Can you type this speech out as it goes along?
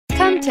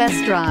Come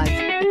test drive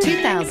the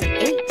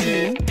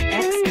 2018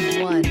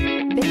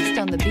 X1. Based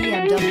on the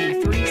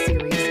BMW 3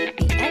 Series,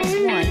 the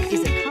X1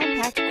 is a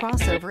compact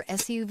crossover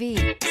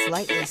SUV,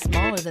 slightly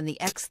smaller than the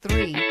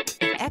X3.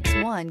 The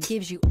X1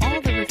 gives you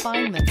all the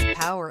refinements,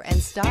 power,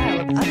 and style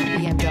of other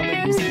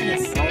BMWs in a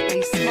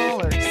slightly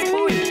smaller,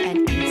 sporty,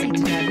 and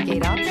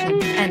easy-to-navigate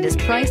option, and is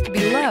priced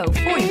below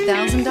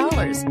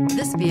 $40,000.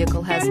 This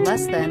vehicle has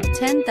less than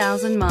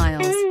 10,000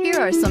 miles. Here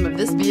are some of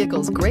this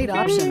vehicle's great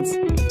options: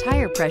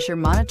 tire pressure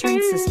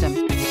monitoring system,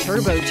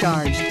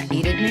 turbocharged,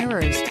 heated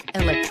mirrors,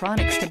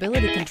 electronic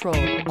stability control,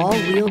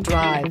 all-wheel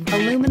drive,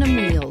 aluminum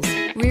wheels,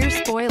 rear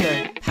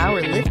spoiler,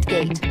 power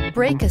liftgate,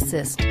 brake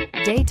assist,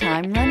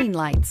 daytime running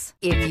lights.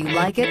 If you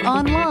like it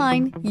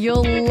online,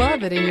 you'll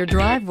love it in your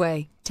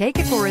driveway. Take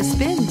it for a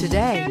spin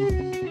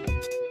today.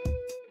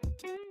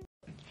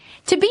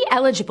 To be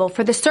eligible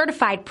for the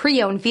Certified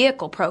Pre-Owned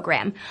Vehicle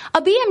Program,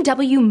 a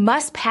BMW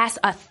must pass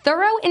a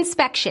thorough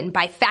inspection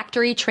by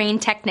factory-trained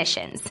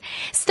technicians.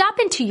 Stop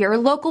into your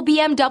local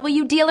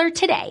BMW dealer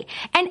today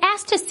and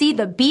ask to see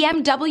the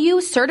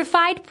BMW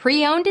Certified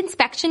Pre-Owned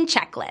Inspection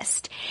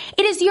Checklist.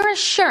 It is your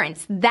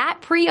assurance that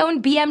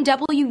pre-owned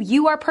BMW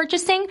you are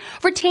purchasing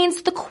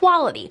retains the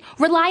quality,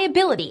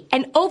 reliability,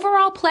 and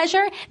overall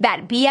pleasure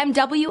that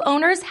BMW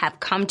owners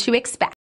have come to expect.